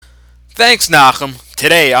Thanks, Nachum.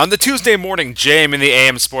 Today, on the Tuesday morning JM in the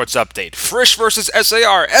AM Sports Update, Frisch versus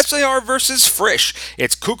SAR versus Frisch.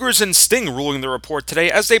 It's Cougars and Sting ruling the report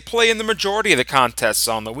today as they play in the majority of the contests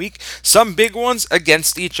on the week, some big ones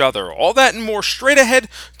against each other. All that and more straight ahead.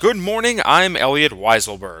 Good morning, I'm Elliot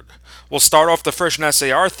Weiselberg. We'll start off the Frisch and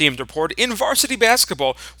SAR themed report in varsity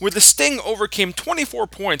basketball, where the Sting overcame 24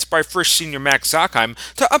 points by Frisch senior Max Zockheim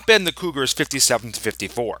to upend the Cougars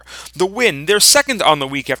 57-54. The win, their second on the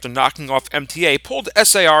week after knocking off MTA, pulled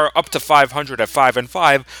SAR up to 500 at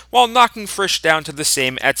 5-5, while knocking Frisch down to the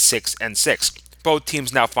same at 6-6. Both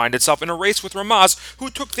teams now find itself in a race with Ramaz, who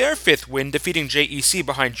took their fifth win, defeating JEC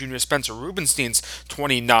behind junior Spencer Rubenstein's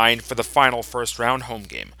 29 for the final first round home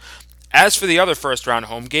game. As for the other first round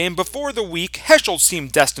home game, before the week, Heschel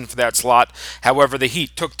seemed destined for that slot. However, the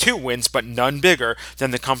Heat took two wins, but none bigger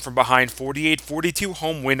than the come from behind 48-42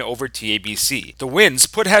 home win over TABC. The wins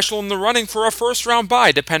put Heschel in the running for a first round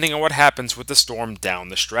bye, depending on what happens with the Storm down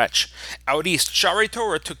the stretch. Out east, Shari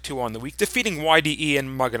Torah took two on the week, defeating YDE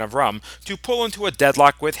and Magan Avram to pull into a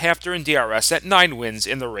deadlock with Hafter and DRS at 9 wins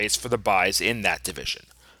in the race for the byes in that division.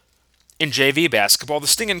 In JV basketball, the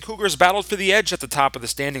Sting and Cougars battled for the edge at the top of the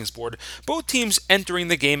standings board, both teams entering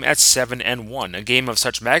the game at 7-1. A game of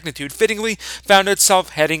such magnitude fittingly found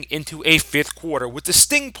itself heading into a fifth quarter, with the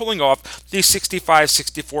Sting pulling off the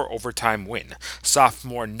 65-64 overtime win.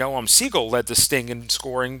 Sophomore Noam Siegel led the Sting in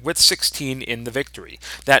scoring with 16 in the victory.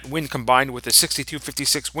 That win, combined with the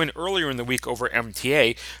 62-56 win earlier in the week over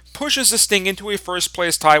MTA, pushes the Sting into a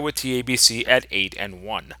first-place tie with TABC at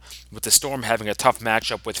 8-1. With the Storm having a tough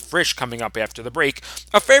matchup with Frisch coming up after the break,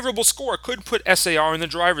 a favorable score could put SAR in the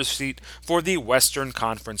driver's seat for the Western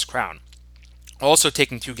Conference crown. Also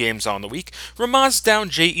taking two games on the week, Ramaz down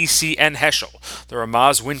JEC and Heschel. The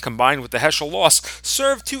Ramaz win combined with the Heschel loss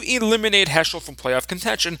served to eliminate Heschel from playoff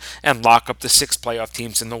contention and lock up the six playoff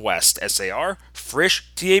teams in the West: SAR,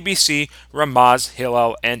 Frisch, TABC, Ramaz,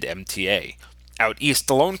 Hillel, and MTA. Out east,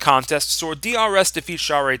 the lone contest saw DRS defeat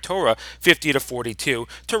Shari Torah 50-42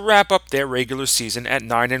 to wrap up their regular season at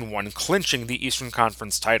 9-1, clinching the Eastern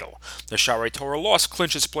Conference title. The Shari Torah loss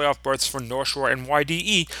clinches playoff berths for North Shore and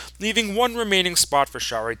YDE, leaving one remaining spot for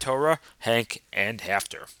Shari Torah, Hank, and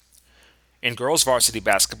Hafter. In girls varsity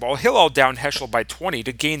basketball, Hillel downed Heschel by 20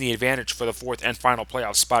 to gain the advantage for the fourth and final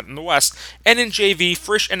playoff spot in the West, and in JV,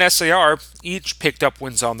 Frisch and SAR each picked up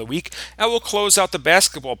wins on the week and will close out the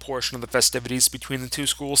basketball portion of the festivities between the two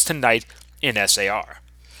schools tonight in SAR.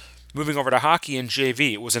 Moving over to hockey in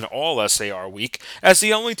JV, it was an all SAR week, as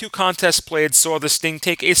the only two contests played saw the Sting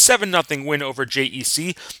take a 7-0 win over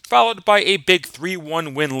JEC, followed by a big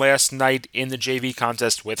 3-1 win last night in the JV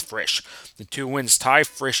contest with Frisch. The two wins tie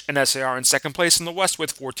Frisch and SAR in second place in the West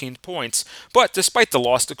with 14 points, but despite the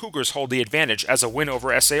loss, the Cougars hold the advantage, as a win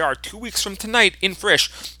over SAR 2 weeks from tonight in Frisch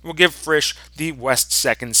will give Frisch the West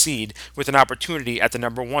second seed, with an opportunity at the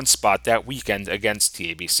number 1 spot that weekend against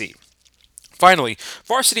TABC. Finally,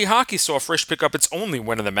 varsity hockey saw Frisch pick up its only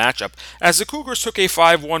win of the matchup, as the Cougars took a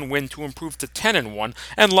 5-1 win to improve to 10-1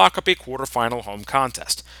 and lock up a quarterfinal home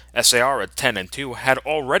contest. SAR at 10-2 had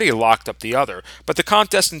already locked up the other, but the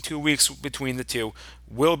contest in 2 weeks between the two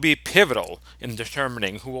will be pivotal in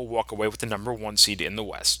determining who will walk away with the number 1 seed in the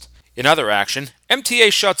West. In other action,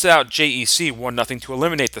 MTA shuts out JEC 1-0 to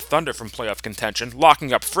eliminate the Thunder from playoff contention,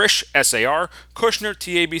 locking up Frisch, SAR, Kushner,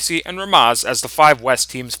 TABC, and Ramaz as the 5 West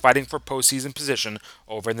teams fighting for postseason position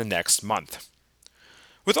over the next month.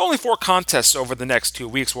 With only 4 contests over the next 2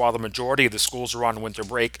 weeks while the majority of the schools are on winter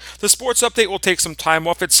break, the sports update will take some time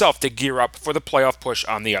off itself to gear up for the playoff push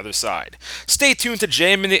on the other side. Stay tuned to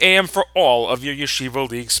JM in the AM for all of your Yeshiva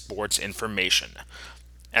League sports information.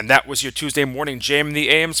 And that was your Tuesday morning JM in the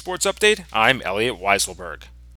AM sports update. I'm Elliot Weiselberg.